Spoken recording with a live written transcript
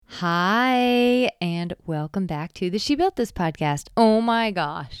Hi, and welcome back to the She Built This podcast. Oh my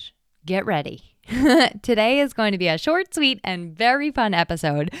gosh, get ready. Today is going to be a short, sweet, and very fun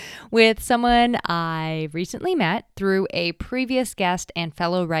episode with someone I recently met through a previous guest and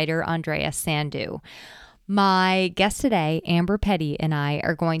fellow writer, Andrea Sandu. My guest today, Amber Petty, and I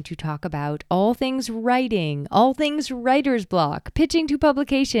are going to talk about all things writing, all things writer's block, pitching to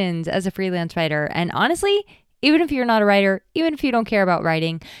publications as a freelance writer, and honestly, even if you're not a writer, even if you don't care about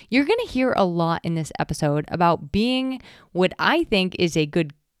writing, you're going to hear a lot in this episode about being what I think is a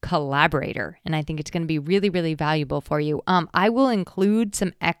good collaborator. And I think it's going to be really, really valuable for you. I will include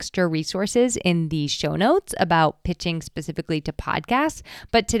some extra resources in the show notes about pitching specifically to podcasts.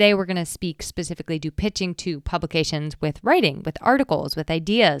 But today we're going to speak specifically to pitching to publications with writing, with articles, with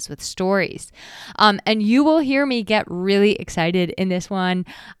ideas, with stories. And you will hear me get really excited in this one.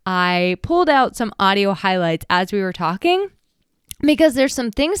 I pulled out some audio highlights as we were talking, because there's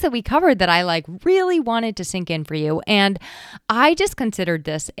some things that we covered that I really wanted to sink in for you. And I just considered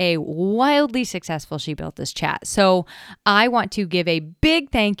this a wildly successful She Built This chat. So I want to give a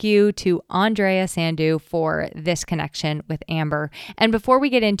big thank you to Andrea Sandu for this connection with Amber. And before we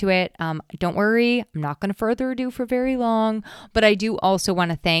get into it, don't worry, I'm not going to further ado for very long, but I do also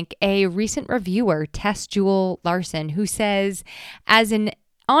want to thank a recent reviewer, Tess Jewel Larson, who says, as an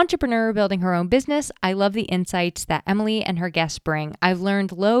entrepreneur building her own business, I love the insights that Emily and her guests bring. I've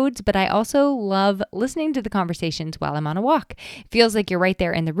learned loads, but I also love listening to the conversations while I'm on a walk. It feels like you're right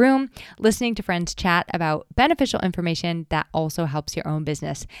there in the room, listening to friends chat about beneficial information that also helps your own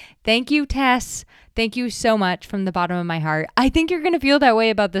business. Thank you, Tess. Thank you so much from the bottom of my heart. I think you're going to feel that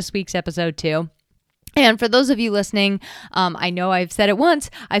way about this week's episode too. And for those of you listening, I know I've said it once,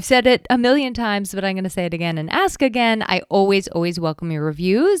 I've said it a million times, but I'm going to say it again and ask again. I always welcome your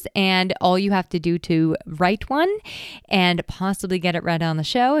reviews, and all you have to do to write one and possibly get it read on the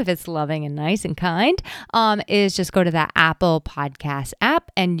show, if it's loving and nice and kind, is just go to that Apple Podcast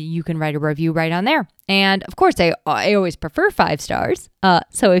app and you can write a review right on there. And of course, I always prefer 5 stars.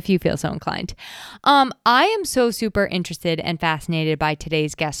 So if you feel so inclined, I am so super interested and fascinated by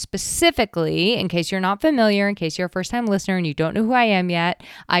today's guest specifically. In case you're not familiar, in case you're a first time listener and you don't know who I am yet,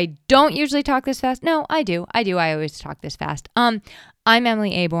 I don't usually talk this fast. No, I do. I always talk this fast. I'm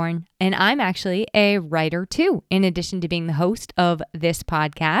Emily Aborn, and I'm actually a writer too, in addition to being the host of this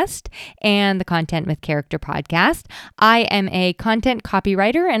podcast and the Content with Character podcast. I am a content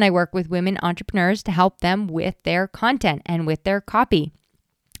copywriter, and I work with women entrepreneurs to help them with their content and with their copy.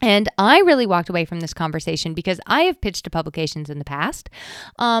 And I really walked away from this conversation because I have pitched to publications in the past,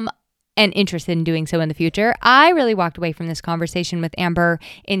 and interested in doing so in the future. I really walked away from this conversation with Amber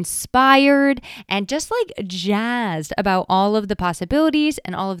inspired and just jazzed about all of the possibilities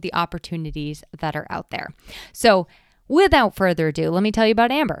and all of the opportunities that are out there. So without further ado, let me tell you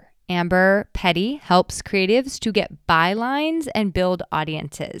about Amber. Amber Petty helps creatives to get bylines and build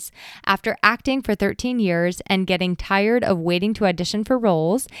audiences. After acting for 13 years and getting tired of waiting to audition for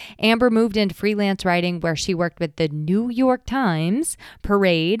roles, Amber moved into freelance writing, where she worked with the New York Times,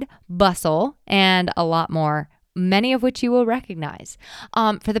 Parade, Bustle, and a lot more, many of which you will recognize.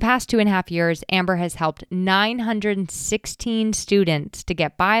 For the past 2.5 years, Amber has helped 916 students to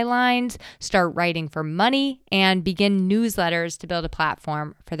get bylines, start writing for money, and begin newsletters to build a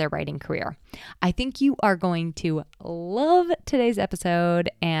platform for their writing career. I think you are going to love today's episode,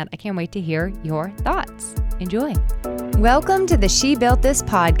 and I can't wait to hear your thoughts. Enjoy. Welcome to the She Built This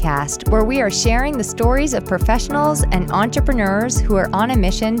podcast, where we are sharing the stories of professionals and entrepreneurs who are on a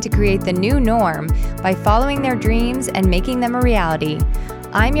mission to create the new norm by following their dreams and making them a reality.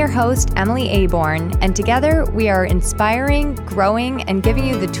 I'm your host, Emily Aborn, and together we are inspiring, growing, and giving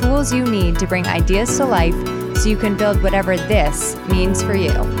you the tools you need to bring ideas to life so you can build whatever this means for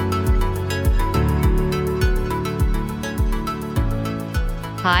you.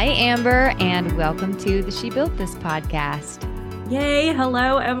 Hi, Amber, and welcome to the She Built This podcast. Yay.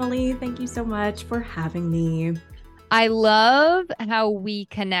 Hello, Emily. Thank you so much for having me. I love how we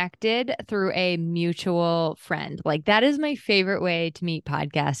connected through a mutual friend. That is my favorite way to meet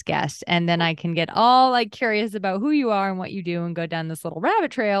podcast guests. And then I can get all curious about who you are and what you do and go down this little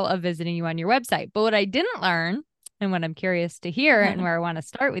rabbit trail of visiting you on your website. But what I didn't learn, and what I'm curious to hear and where I want to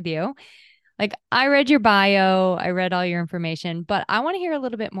start with you, I read your bio, I read all your information, but I want to hear a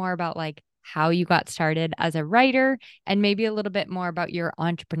little bit more about how you got started as a writer and maybe a little bit more about your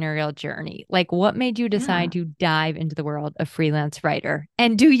entrepreneurial journey. What made you decide to dive into the world of freelance writer?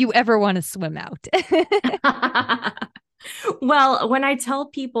 And do you ever want to swim out? Well, when I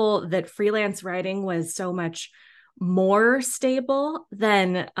tell people that freelance writing was so much more stable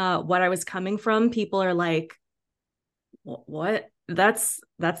than what I was coming from, people are like, What? That's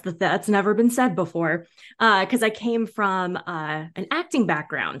never been said before. Because I came from an acting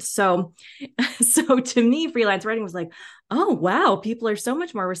background. So so to me, freelance writing was like, oh wow, people are so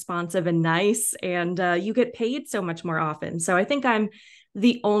much more responsive and nice, and you get paid so much more often. So I think I'm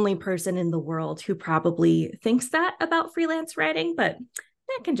the only person in the world who probably thinks that about freelance writing, but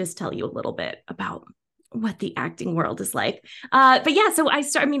that can just tell you a little bit about what the acting world is like. But yeah, so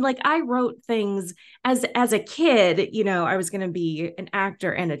I mean, like I wrote things as a kid, I was going to be an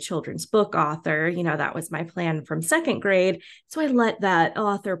actor and a children's book author. That was my plan from second grade. So I let that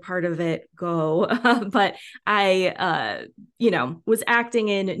author part of it go. But I, was acting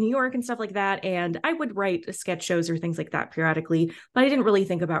in New York and stuff like that. And I would write sketch shows or things like that periodically, but I didn't really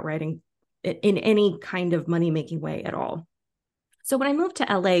think about writing in any kind of money making way at all. So when I moved to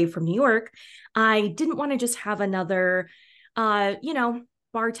LA from New York, I didn't want to just have another,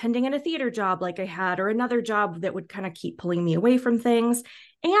 bartending at a theater job like I had, or another job that would kind of keep pulling me away from things.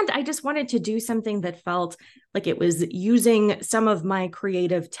 And I just wanted to do something that felt like it was using some of my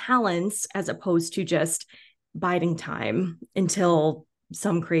creative talents as opposed to just biding time until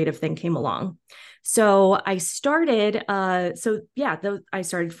some creative thing came along. So I started, I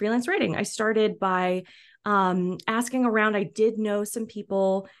started freelance writing. I started by asking around. I did know some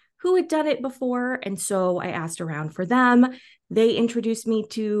people who had done it before. And so I asked around for them. They introduced me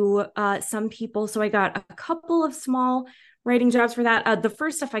to some people. So I got a couple of small writing jobs for that. The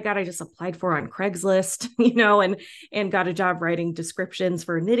first stuff I got, I just applied for on Craigslist, and got a job writing descriptions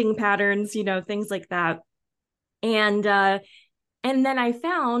for knitting patterns, things like that. And then I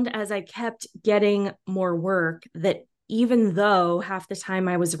found as I kept getting more work that even though half the time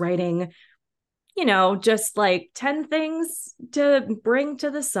I was writing just like 10 things to bring to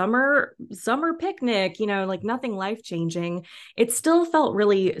the summer picnic, like nothing life-changing, it still felt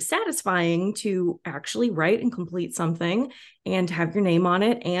really satisfying to actually write and complete something and have your name on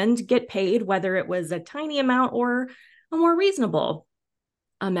it and get paid, whether it was a tiny amount or a more reasonable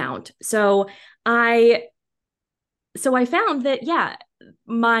amount. So I found that, yeah,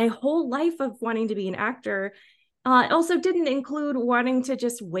 my whole life of wanting to be an actor also didn't include wanting to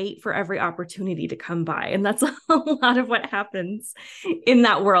just wait for every opportunity to come by. And that's a lot of what happens in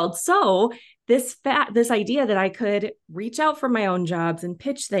that world. So this idea that I could reach out for my own jobs and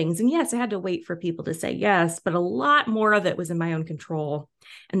pitch things. And yes, I had to wait for people to say yes, but a lot more of it was in my own control.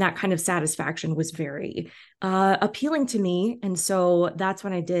 And that kind of satisfaction was very appealing to me. And so that's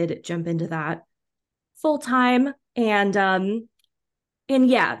when I did jump into that full time. And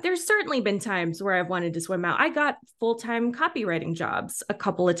yeah, there's certainly been times where I've wanted to swim out. I got full-time copywriting jobs a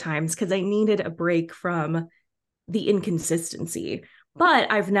couple of times because I needed a break from the inconsistency. But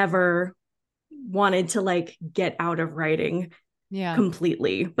I've never wanted to like get out of writing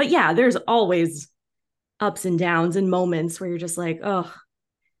completely. But yeah, there's always ups and downs and moments where you're just like, oh,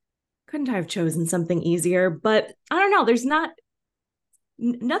 couldn't I have chosen something easier? But I don't know.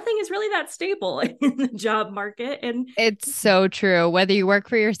 Nothing is really that stable in the job market. And it's so true. Whether you work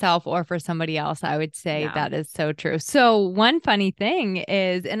for yourself or for somebody else, I would say that is so true. So one funny thing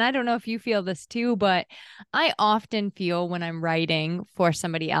is, and I don't know if you feel this too, but I often feel when I'm writing for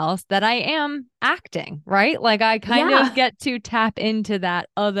somebody else that I am acting, right? Like I kind of get to tap into that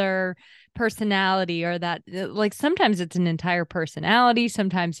other personality, or that like sometimes it's an entire personality,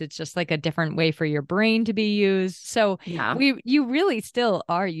 sometimes it's just like a different way for your brain to be used. So you really still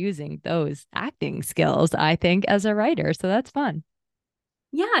are using those acting skills, I think, as a writer. So that's fun.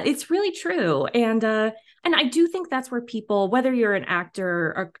 Yeah, it's really true. And I do think that's where people, whether you're an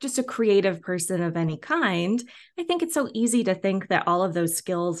actor or just a creative person of any kind, I think it's so easy to think that all of those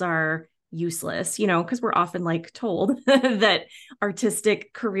skills are useless, because we're often like told that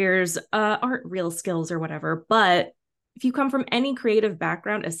artistic careers aren't real skills or whatever. But if you come from any creative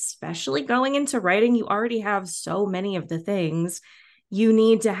background, especially going into writing, you already have so many of the things you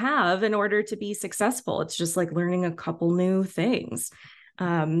need to have in order to be successful. It's just like learning a couple new things.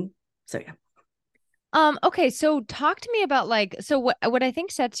 So yeah. Okay, so talk to me about so what I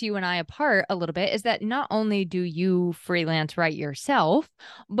think sets you and I apart a little bit is that not only do you freelance write yourself,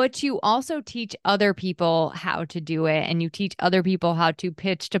 but you also teach other people how to do it, and you teach other people how to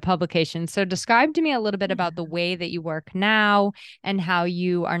pitch to publications. So describe to me a little bit about the way that you work now and how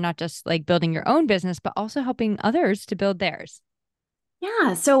you are not just like building your own business, but also helping others to build theirs.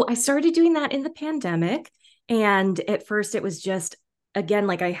 Yeah, so I started doing that in the pandemic, and at first it was just, again,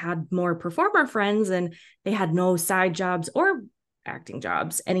 like I had more performer friends and they had no side jobs or acting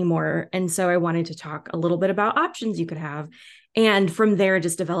jobs anymore. And so I wanted to talk a little bit about options you could have. And from there,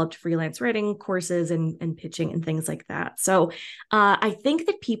 just developed freelance writing courses and pitching and things like that. So I think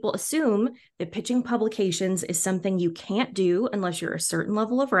that people assume that pitching publications is something you can't do unless you're a certain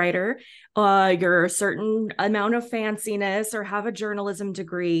level of writer, you're a certain amount of fanciness, or have a journalism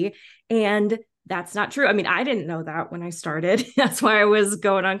degree. And that's not true. I mean, I didn't know that when I started. That's why I was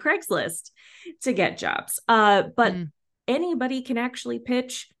going on Craigslist to get jobs. But anybody can actually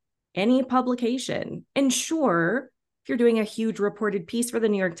pitch any publication. And sure, if you're doing a huge reported piece for the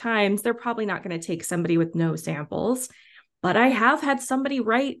New York Times, they're probably not going to take somebody with no samples. But I have had somebody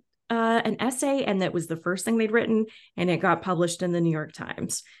write an essay, and that was the first thing they'd written, and it got published in the New York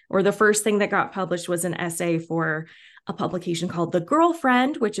Times. Or the first thing that got published was an essay for a publication called The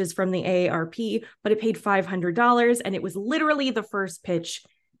Girlfriend, which is from the AARP, but it paid $500, and it was literally the first pitch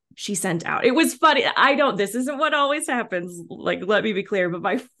she sent out. It was funny. This isn't what always happens. Like, let me be clear, but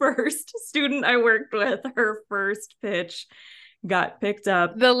my first student I worked with, her first pitch got picked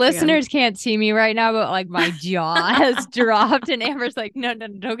up. The listeners can't see me right now, but like my jaw has dropped, and Amber's like, no,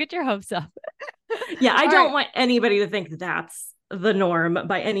 don't get your hopes up. Yeah, I don't want anybody to think that's the norm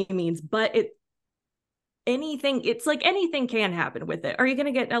by any means, but it's like anything can happen with it. Are you going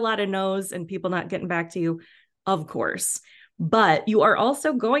to get a lot of no's and people not getting back to you? Of course. But you are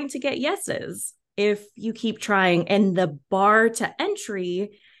also going to get yeses if you keep trying. And the bar to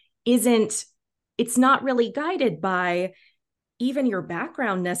entry it's not really guided by even your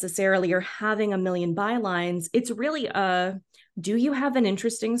background necessarily, or having a million bylines. It's really do you have an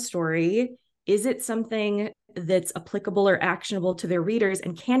interesting story? Is it something that's applicable or actionable to their readers?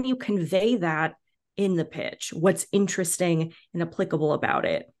 And can you convey that in the pitch? What's interesting and applicable about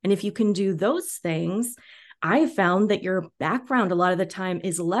it? And if you can do those things, I found that your background a lot of the time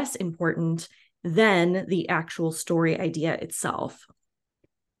is less important than the actual story idea itself.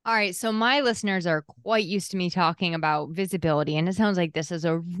 All right. So my listeners are quite used to me talking about visibility, and it sounds like this is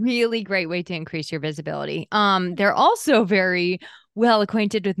a really great way to increase your visibility. They're also very well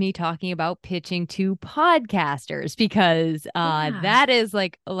acquainted with me talking about pitching to podcasters, because that is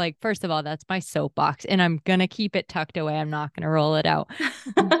like, first of all, that's my soapbox, and I'm going to keep it tucked away. I'm not going to roll it out.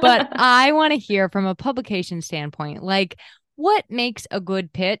 But I want to hear from a publication standpoint, like, what makes a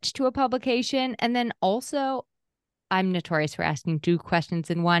good pitch to a publication? And then also, I'm notorious for asking 2 questions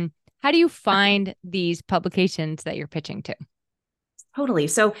in one. How do you find these publications that you're pitching to? Totally.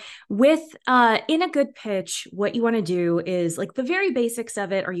 So with in a good pitch, what you want to do is like the very basics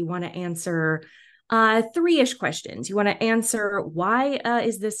of it, or you want to answer 3-ish questions. You want to answer, why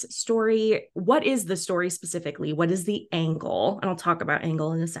is this story? What is the story specifically? What is the angle? And I'll talk about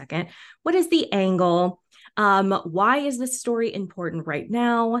angle in a second. What is the angle? Why is this story important right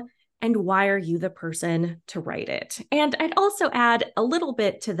now? And why are you the person to write it? And I'd also add a little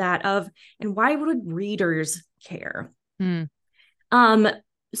bit to that and why would readers care?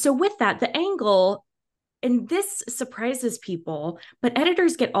 So with that, the angle, and this surprises people, but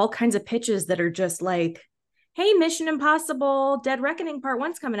editors get all kinds of pitches that are just like, hey, Mission Impossible Dead Reckoning Part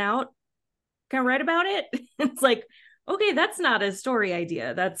 1's coming out. Can I write about it? It's like, okay, that's not a story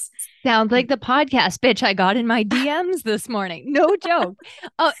idea. Sounds like the podcast bitch I got in my DMs this morning. No joke.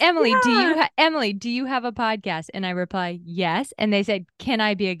 Oh, Emily, yeah. do you have a podcast? And I reply, yes. And they said, can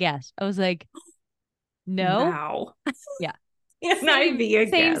I be a guest? I was like, no. Wow. Yeah. Can I be a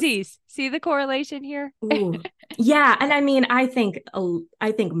guest? Samesies. See the correlation here? Yeah. And I mean, I think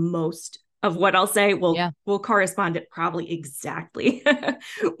most of what I'll say will correspond probably exactly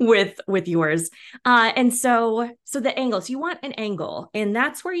with yours. And so the angles, you want an angle, and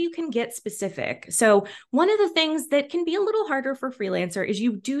that's where you can get specific. So one of the things that can be a little harder for freelancer is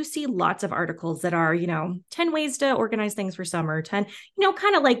you do see lots of articles that are, 10 ways to organize things for summer, 10,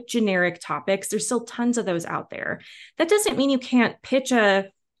 kind of like generic topics. There's still tons of those out there. That doesn't mean you can't pitch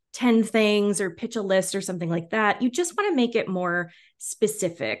 10 things or pitch a list or something like that. You just want to make it more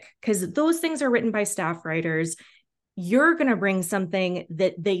specific, because those things are written by staff writers. You're going to bring something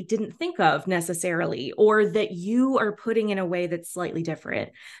that they didn't think of necessarily, or that you are putting in a way that's slightly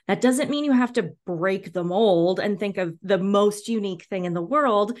different. That doesn't mean you have to break the mold and think of the most unique thing in the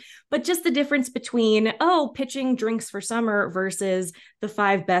world, but just the difference between, pitching drinks for summer versus the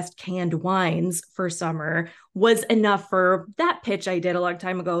 5 best canned wines for summer was enough for that pitch I did a long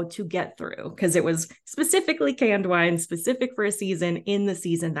time ago to get through, because it was specifically canned wine, specific for a season, in the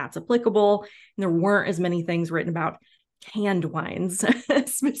season that's applicable. And there weren't as many things written about canned wines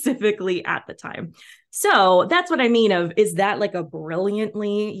specifically at the time. So that's what I mean is that like a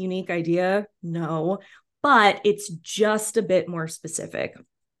brilliantly unique idea? No, but it's just a bit more specific.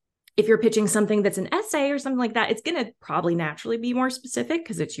 If you're pitching something that's an essay or something like that, it's going to probably naturally be more specific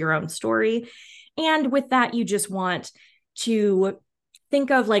because it's your own story. And with that, you just want to think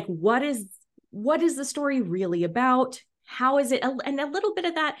of like, what is the story really about? How is it? And a little bit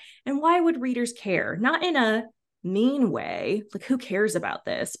of that. And why would readers care? Not in a mean way, like who cares about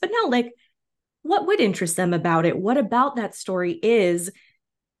this? But no, like what would interest them about it? What about that story is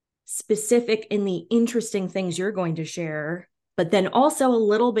specific in the interesting things you're going to share, but then also a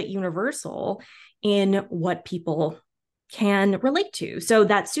little bit universal in what people can relate to. So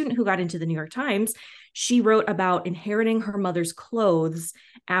that student who got into the New York Times, she wrote about inheriting her mother's clothes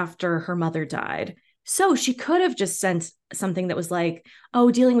after her mother died. So she could have just sent something that was like,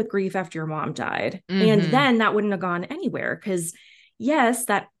 oh, dealing with grief after your mom died. Mm-hmm. And then that wouldn't have gone anywhere because yes,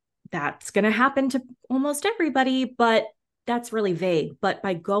 that's going to happen to almost everybody, but that's really vague. But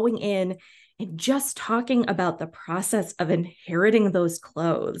by going in and just talking about the process of inheriting those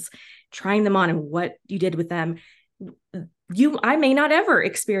clothes, trying them on and what you did with them, I may not ever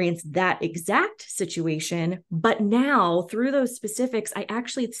experience that exact situation, but now through those specifics, I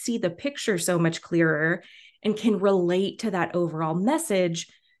actually see the picture so much clearer and can relate to that overall message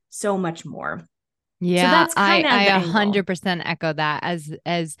so much more. Yeah, so that's kind of I the angle. 100% echo that.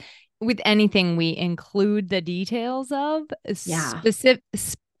 As with anything, we include the details of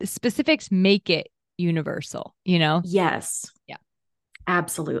specifics make it universal, you know? Yes. Yeah.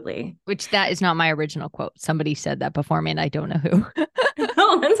 Absolutely. Which that is not my original quote. Somebody said that before me and I don't know who.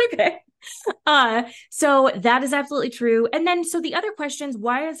 Oh, that's okay. So that is absolutely true. And then, so the other questions,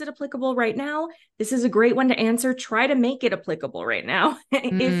 why is it applicable right now? This is a great one to answer. Try to make it applicable right now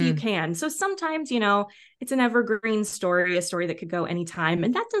if you can. So sometimes, it's an evergreen story, a story that could go anytime.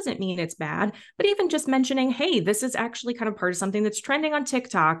 And that doesn't mean it's bad, but even just mentioning, hey, this is actually kind of part of something that's trending on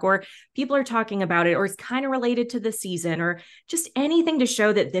TikTok, or people are talking about it, or it's kind of related to the season, or just anything to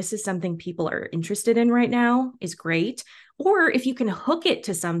show that this is something people are interested in right now is great. Or if you can hook it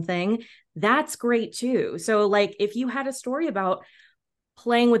to something, that's great too. So like if you had a story about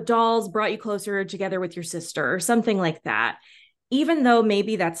playing with dolls brought you closer together with your sister or something like that, even though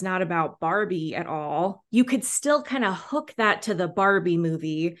maybe that's not about Barbie at all, you could still kind of hook that to the Barbie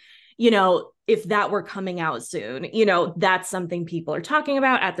movie, if that were coming out soon, that's something people are talking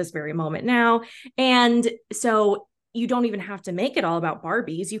about at this very moment now. And so you don't even have to make it all about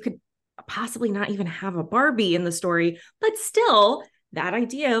Barbies. You could possibly not even have a Barbie in the story, but still that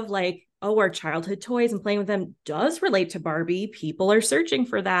idea of like, oh, our childhood toys and playing with them does relate to Barbie. People are searching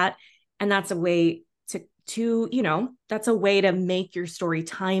for that. And that's a way that's a way to make your story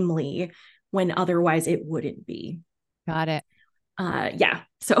timely when otherwise it wouldn't be. Got it. Yeah.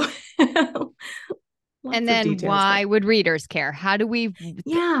 So and then why would readers care? How do we?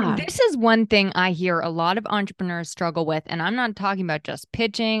 Yeah. This is one thing I hear a lot of entrepreneurs struggle with. And I'm not talking about just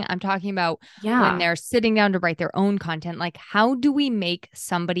pitching. I'm talking about when they're sitting down to write their own content. Like, how do we make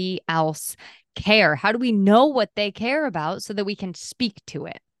somebody else care? How do we know what they care about so that we can speak to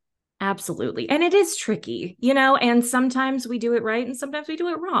it? Absolutely. And it is tricky, and sometimes we do it right and sometimes we do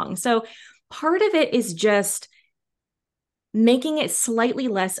it wrong. So part of it is just making it slightly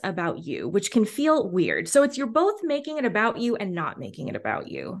less about you, which can feel weird. So you're both making it about you and not making it about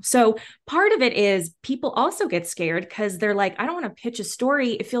you. So part of it is people also get scared because they're like, I don't want to pitch a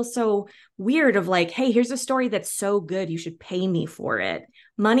story. It feels so weird of like, hey, here's a story that's so good. You should pay me for it.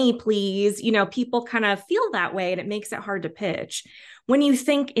 Money, please. People kind of feel that way and it makes it hard to pitch. When you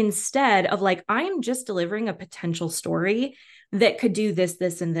think instead of like, I am just delivering a potential story that could do this,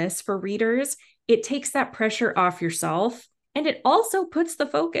 this, and this for readers, it takes that pressure off yourself. And it also puts the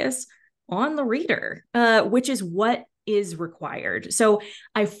focus on the reader, which is what is required. So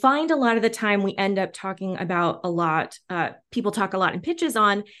I find a lot of the time we end up talking about people talk a lot in pitches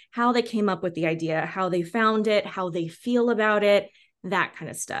on how they came up with the idea, how they found it, how they feel about it, that kind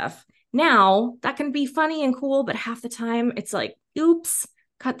of stuff. Now, that can be funny and cool, but half the time it's like, oops,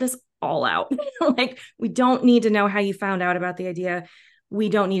 cut this all out. Like, we don't need to know how you found out about the idea. We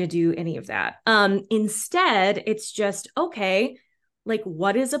don't need to do any of that. Instead, it's just, okay, like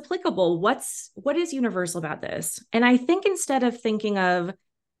what is applicable? What is universal about this? And I think instead of thinking of,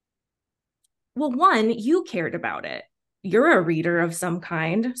 well, one, you cared about it. You're a reader of some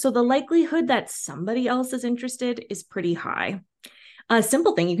kind. So the likelihood that somebody else is interested is pretty high. A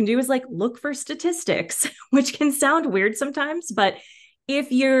simple thing you can do is like look for statistics, which can sound weird sometimes, but if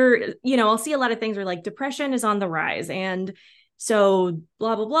I'll see a lot of things where like depression is on the rise and so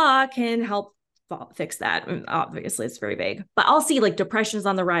blah, blah, blah can help fix that. And obviously, it's very vague, but I'll see like depression is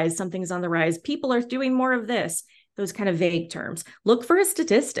on the rise. Something's on the rise. People are doing more of this, those kind of vague terms. Look for a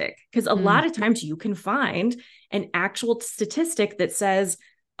statistic because a lot of times you can find an actual statistic that says,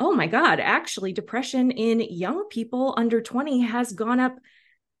 oh my God, actually depression in young people under 20 has gone up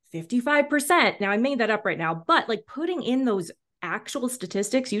 55%. Now I made that up right now, but like putting in those actual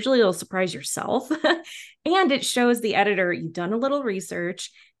statistics, usually it'll surprise yourself. And it shows the editor, you've done a little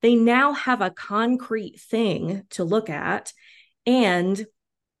research. They now have a concrete thing to look at. And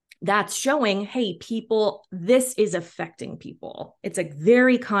that's showing, hey, people, this is affecting people. It's a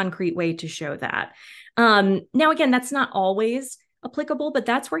very concrete way to show that. Now, again, that's not always applicable, but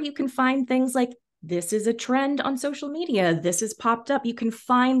that's where you can find things like this is a trend on social media. This has popped up. You can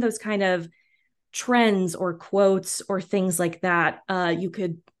find those kind of trends or quotes or things like that. You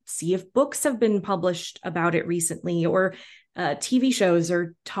could see if books have been published about it recently, or TV shows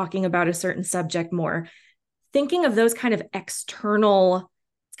are talking about a certain subject more. Thinking of those kind of external,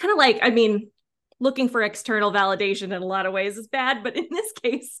 it's kind of like, I mean, looking for external validation in a lot of ways is bad, but in this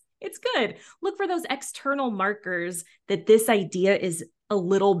case, it's good. Look for those external markers that this idea is a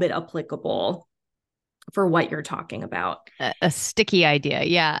little bit applicable for what you're talking about. A sticky idea.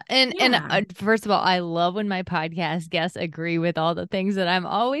 Yeah. And first of all, I love when my podcast guests agree with all the things that I'm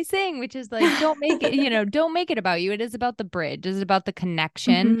always saying, which is like, don't make it, don't make it about you. It is about the bridge. It is about the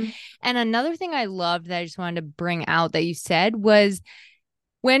connection. Mm-hmm. And another thing I loved that I just wanted to bring out that you said was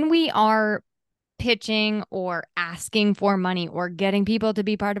when we are pitching or asking for money or getting people to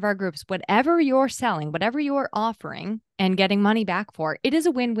be part of our groups, whatever you're selling, whatever you're offering and getting money back for, it is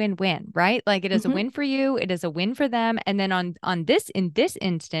a win-win-win, right? Like it is a win for you. It is a win for them. And then in this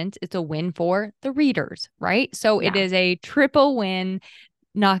instance, it's a win for the readers, right? So it is a triple win.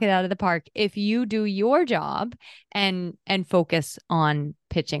 Knock it out of the park if you do your job and focus on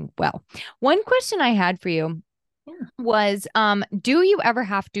pitching well. One question I had for you was, do you ever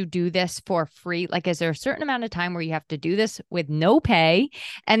have to do this for free? Like, is there a certain amount of time where you have to do this with no pay?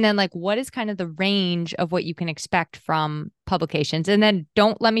 And then like, what is kind of the range of what you can expect from publications? And then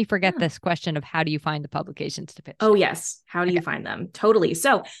don't let me forget this question of how do you find the publications to pitch? Oh, yes. How do you find them? Totally.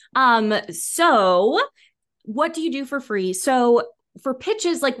 So what do you do for free? So for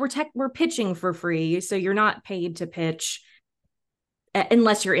pitches, like we're pitching for free. So you're not paid to pitch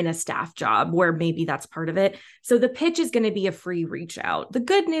unless you're in a staff job where maybe that's part of it. So the pitch is going to be a free reach out. The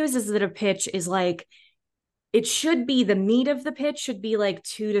good news is that a pitch is like, it should be the meat of the pitch should be like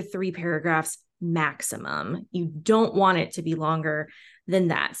 2 to 3 paragraphs maximum. You don't want it to be longer than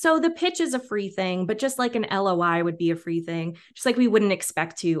that. So the pitch is a free thing, but just like an LOI would be a free thing, just like we wouldn't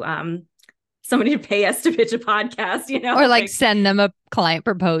expect to, somebody to pay us to pitch a podcast, or like send them a client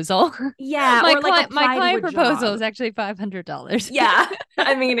proposal. Yeah. my client proposal is actually $500. Yeah.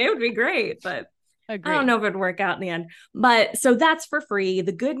 I mean, it would be great, but Agreed. I don't know if it'd work out in the end. But so that's for free.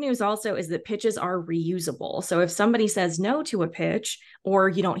 The good news also is that pitches are reusable. So if somebody says no to a pitch or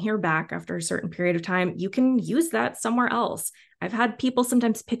you don't hear back after a certain period of time, you can use that somewhere else. I've had people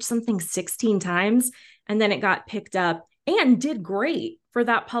sometimes pitch something 16 times and then it got picked up and did great for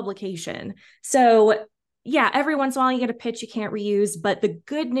that publication. So yeah, every once in a while you get a pitch you can't reuse, but the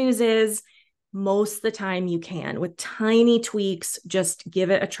good news is most of the time you can. With tiny tweaks, just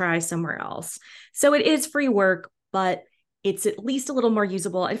give it a try somewhere else. So it is free work, but it's at least a little more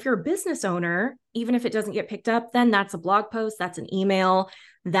usable. If you're a business owner, even if it doesn't get picked up, then that's a blog post, that's an email,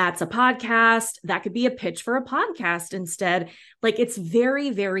 that's a podcast, that could be a pitch for a podcast instead. Like it's very,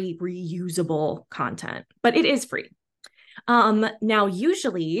 very reusable content, but it is free. Now,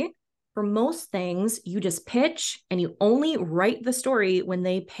 usually for most things, you just pitch and you only write the story when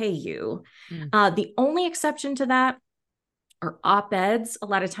they pay you. The only exception to that are op-eds. A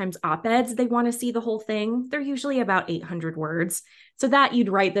lot of times op-eds, they want to see the whole thing. They're usually about 800 words. So that you'd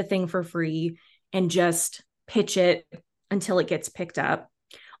write the thing for free and just pitch it until it gets picked up.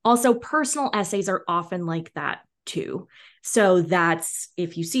 Also, personal essays are often like that too. So that's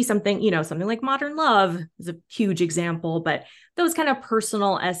if you see something, something like Modern Love is a huge example, but those kind of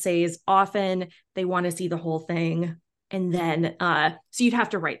personal essays, often they want to see the whole thing. And then, so you'd have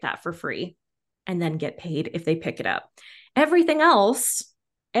to write that for free and then get paid if they pick it up. Everything else,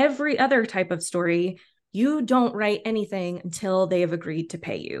 every other type of story, you don't write anything until they have agreed to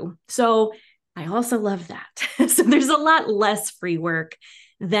pay you. So I also love that. So there's a lot less free work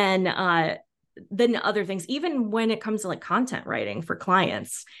than other things. Even when it comes to like content writing for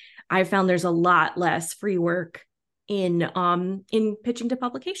clients, I found there's a lot less free work in pitching to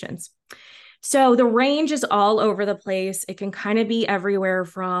publications. So the range is all over the place. It can kind of be everywhere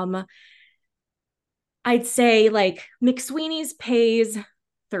from, I'd say like McSweeney's pays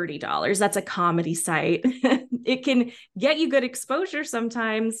 $30. That's a comedy site. It can get you good exposure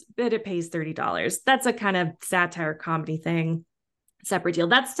sometimes, but it pays $30. That's a kind of satire comedy thing. Separate deal.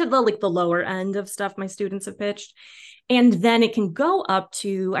 That's to the lower end of stuff my students have pitched. And then it can go up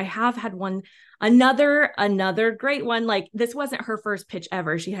to, I have had one, another great one. Like, this wasn't her first pitch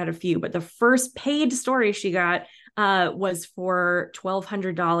ever. She had a few, but the first paid story she got was for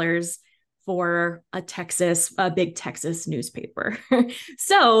 $1,200 for a big Texas newspaper.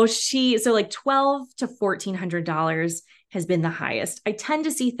 So like 12 to $1,400 has been the highest. I tend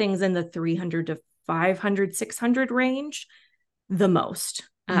to see things in the 300 to 500, 600 range the most.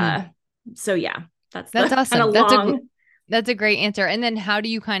 So yeah, that's awesome. kind of long. That's a great answer. And then how do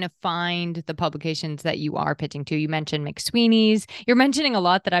you kind of find the publications that you are pitching to? You mentioned McSweeney's. You're mentioning a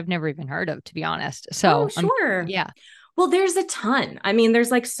lot that I've never even heard of, to be honest. So sure. Yeah. Well, there's a ton. I mean,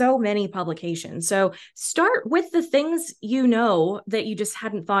 there's like so many publications. So start with the things you know that you just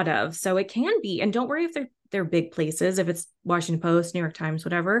hadn't thought of. So it can be, and don't worry if they're big places. If it's Washington Post, New York Times,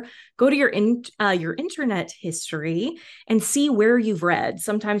 whatever, go to your internet history and see where you've read.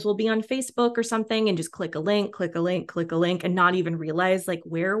 Sometimes we'll be on Facebook or something and just click a link, and not even realize like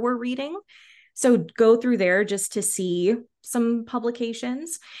where we're reading. So go through there just to see some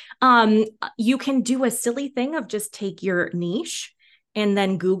publications. You can do a silly thing of just take your niche and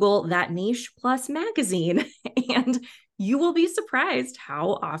then Google that niche plus magazine, and you will be surprised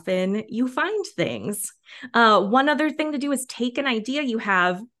how often you find things. One other thing to do is take an idea you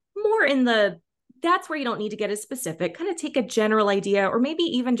have more that's where you don't need to get as specific, kind of take a general idea or maybe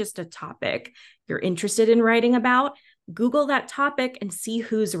even just a topic you're interested in writing about. Google that topic and see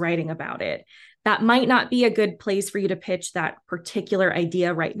who's writing about it. That might not be a good place for you to pitch that particular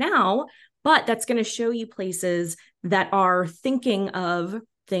idea right now, but that's going to show you places that are thinking of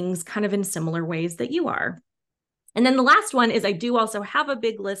things kind of in similar ways that you are. And then the last one is I do also have a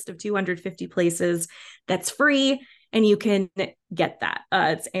big list of 250 places that's free, and you can get that.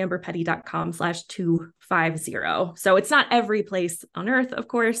 It's amberpetty.com/250. So it's not every place on earth, of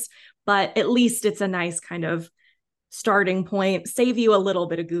course, but at least it's a nice kind of starting point, save you a little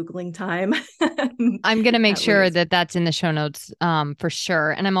bit of Googling time. I'm going to make sure that that's in the show notes for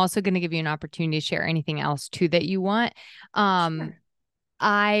sure. And I'm also going to give you an opportunity to share anything else too that you want. Sure.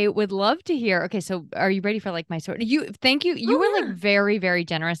 I would love to hear. Okay, so are you ready for like my story? Thank you. You were like very, very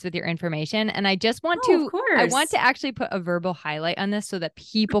generous with your information, and I just want of course. I want to actually put a verbal highlight on this so that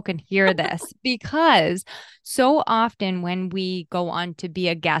people can hear this, because so often when we go on to be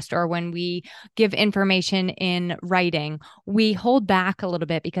a guest or when we give information in writing, we hold back a little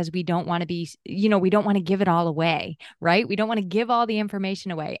bit because we don't want to be, we don't want to give it all away, right? We don't want to give all the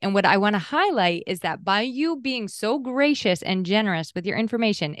information away. And what I want to highlight is that by you being so gracious and generous with your information,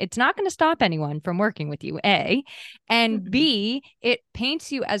 it's not going to stop anyone from working with you, A, and B, it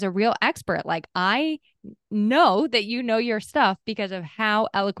paints you as a real expert. Like, I know that you know your stuff because of how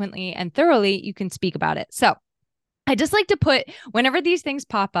eloquently and thoroughly you can speak about it. So I just like to put, whenever these things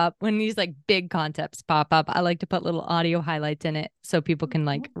pop up, when these like big concepts pop up, I like to put little audio highlights in it so people can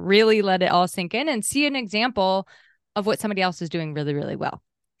like really let it all sink in and see an example of what somebody else is doing really, really well.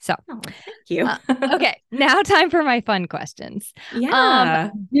 So thank you. Okay, now time for my fun questions.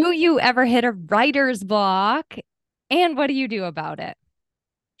 Yeah. Do you ever hit a writer's block, and what do you do about it?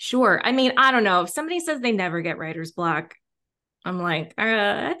 Sure. I mean, I don't know. If somebody says they never get writer's block, I'm like,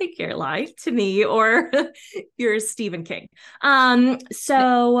 I think you're lying to me, or you're Stephen King.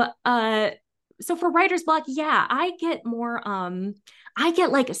 So for writer's block, yeah, I get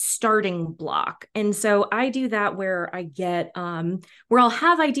like a starting block. And so I do that where I get, where I'll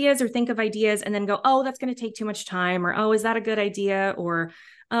have ideas or think of ideas and then go, oh, that's going to take too much time, or, oh, is that a good idea? Or,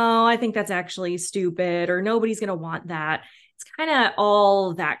 oh, I think that's actually stupid, or nobody's going to want that. It's kind of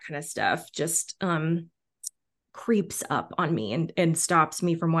all that kind of stuff. Just, creeps up on me and stops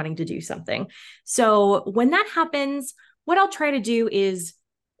me from wanting to do something. So when that happens, what I'll try to do is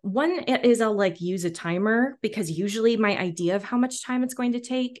I'll like use a timer, because usually my idea of how much time it's going to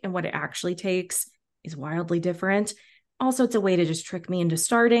take and what it actually takes is wildly different. Also, it's a way to just trick me into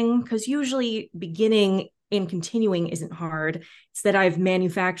starting, because usually beginning and continuing isn't hard. It's that I've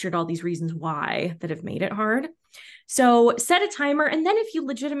manufactured all these reasons why that have made it hard. So set a timer. And then if you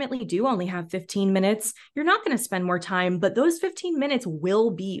legitimately do only have 15 minutes, you're not going to spend more time, but those 15 minutes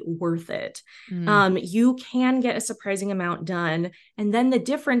will be worth it. You can get a surprising amount done. And then the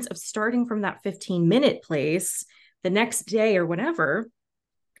difference of starting from that 15-minute place the next day or whatever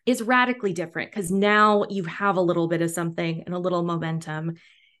is radically different, because now you have a little bit of something and a little momentum,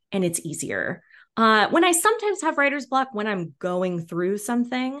 and it's easier. When I sometimes have writer's block when I'm going through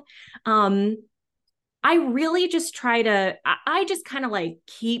something, I really just try to, I just kind of like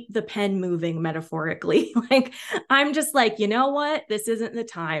keep the pen moving metaphorically. Like, I'm just like, you know what? This isn't the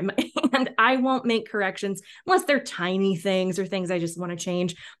time. And I won't make corrections unless they're tiny things or things I just want to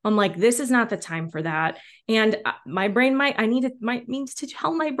change. I'm like, this is not the time for that. And my brain might means to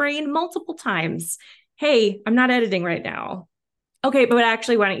tell my brain multiple times, hey, I'm not editing right now. Okay, but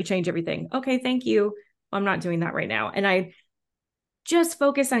actually, why don't you change everything? Okay, thank you. I'm not doing that right now. And I just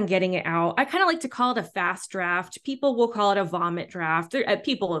focus on getting it out. I kind of like to call it a fast draft. People will call it a vomit draft.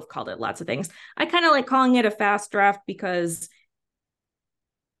 People have called it lots of things. I kind of like calling it a fast draft because,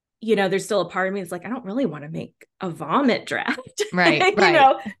 there's still a part of me that's like, I don't really want to make a vomit draft. Right,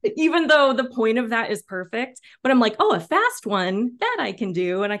 right. Even though the point of that is perfect. But I'm like, oh, a fast one that I can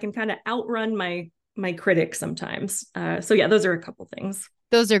do. And I can kind of outrun my critic sometimes. So yeah, those are a couple things.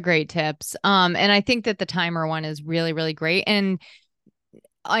 Those are great tips. And I think that the timer one is really, really great. And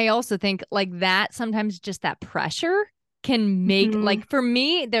I also think like that sometimes just that pressure can make like for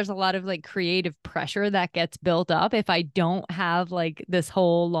me, there's a lot of like creative pressure that gets built up if I don't have like this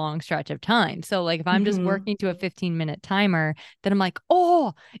whole long stretch of time. So like if I'm just working to a 15-minute timer, then I'm like,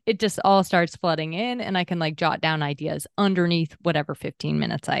 oh, it just all starts flooding in and I can like jot down ideas underneath whatever 15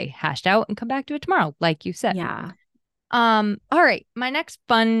 minutes I hashed out and come back to it tomorrow, like you said. Yeah. All right. My next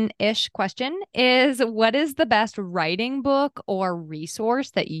fun-ish question is what is the best writing book or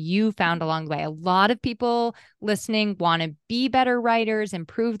resource that you found along the way? A lot of people listening want to be better writers,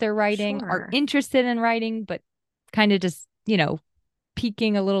 improve their writing, are interested in writing, but kind of just,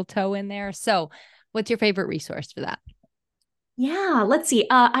 peeking a little toe in there. So what's your favorite resource for that? Yeah, let's see.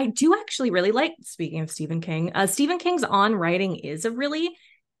 I do actually really like, speaking of Stephen King, Stephen King's On Writing is a really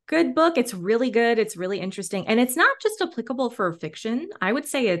good book. It's really good. It's really interesting. And it's not just applicable for fiction. I would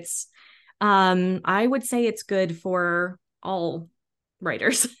say it's good for all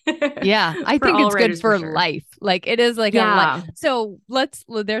writers. Yeah, I think it's good for sure. life. Like it is like a life. So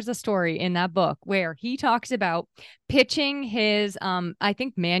there's a story in that book where he talks about pitching his, I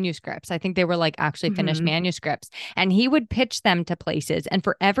think manuscripts. I think they were like actually finished manuscripts and he would pitch them to places. And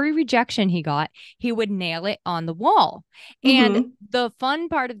for every rejection he got, he would nail it on the wall. And the fun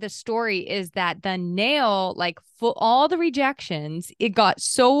part of the story is that the nail, like for all the rejections, it got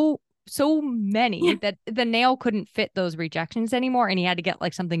so many that the nail couldn't fit those rejections anymore and he had to get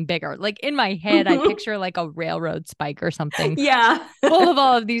like something bigger. Like in my head I picture like a railroad spike or something full of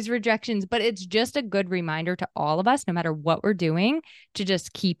all of these rejections, but it's just a good reminder to all of us no matter what we're doing to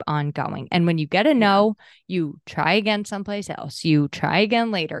just keep on going. And when you get a no, you try again someplace else, you try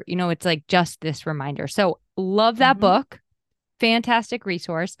again later. It's like just this reminder. So love that book. Fantastic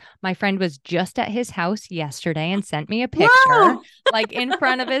resource. My friend was just at his house yesterday and sent me a picture like in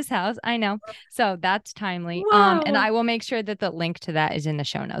front of his house. I know. So that's timely. And I will make sure that the link to that is in the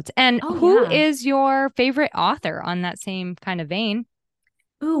show notes. And who is your favorite author on that same kind of vein?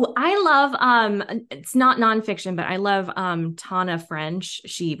 Ooh, I love it's not nonfiction, but I love Tana French.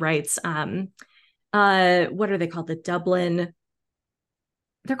 She writes what are they called? They're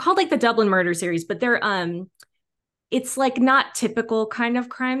called like the Dublin Murder series, but they're it's like not typical kind of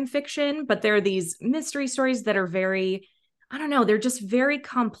crime fiction, but there are these mystery stories that are very, I don't know, they're just very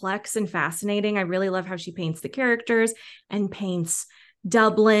complex and fascinating. I really love how she paints the characters and paints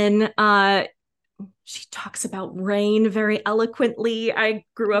Dublin. She talks about rain very eloquently. I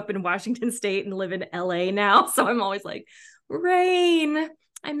grew up in Washington State and live in LA now, so I'm always like, rain,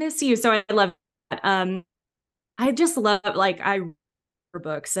 I miss you. So I love that. I just love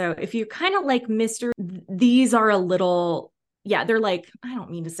book. So if you kind of like mystery, these are a little, they're like, I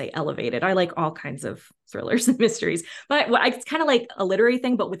don't mean to say elevated. I like all kinds of thrillers and mysteries, but it's kind of like a literary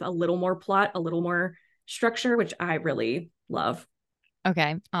thing, but with a little more plot, a little more structure, which I really love.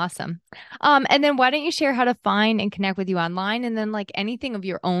 Okay, awesome. And then why don't you share how to find and connect with you online and then like anything of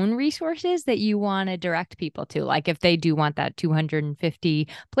your own resources that you want to direct people to, like if they do want that 250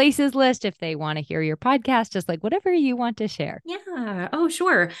 places list, if they want to hear your podcast, just like whatever you want to share. Yeah. Oh,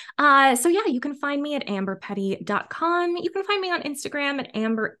 sure. So yeah, you can find me at amberpetty.com. You can find me on Instagram at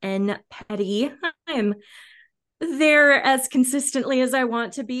Amber N Petty. I'm there as consistently as I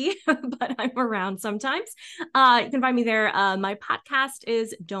want to be, but I'm around sometimes. You can find me there. My podcast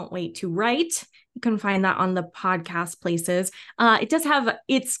is Don't Wait to Write. You can find that on the podcast places. It does have,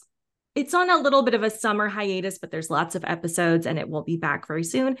 it's on a little bit of a summer hiatus, but there's lots of episodes and it will be back very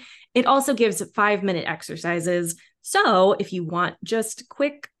soon. It also gives 5-minute exercises. So if you want just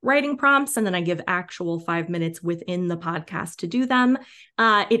quick writing prompts, and then I give actual 5 minutes within the podcast to do them,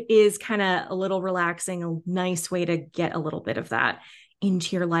 it is kind of a little relaxing, a nice way to get a little bit of that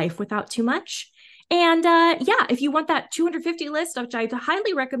into your life without too much. And yeah, if you want that 250 list, which I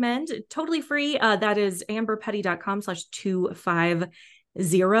highly recommend, totally free, that is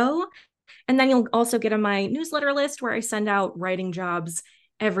amberpetty.com/250. And then you'll also get on my newsletter list where I send out writing jobs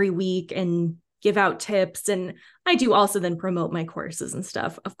every week and give out tips. And I do also then promote my courses and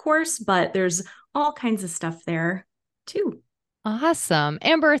stuff, of course, but there's all kinds of stuff there too. Awesome.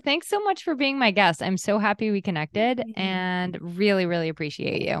 Amber, thanks so much for being my guest. I'm so happy we connected and really, really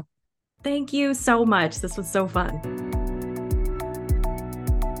appreciate you. Thank you so much. This was so fun.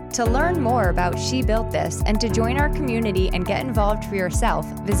 To learn more about She Built This and to join our community and get involved for yourself,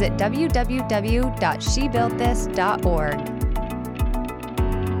 visit www.shebuiltthis.org.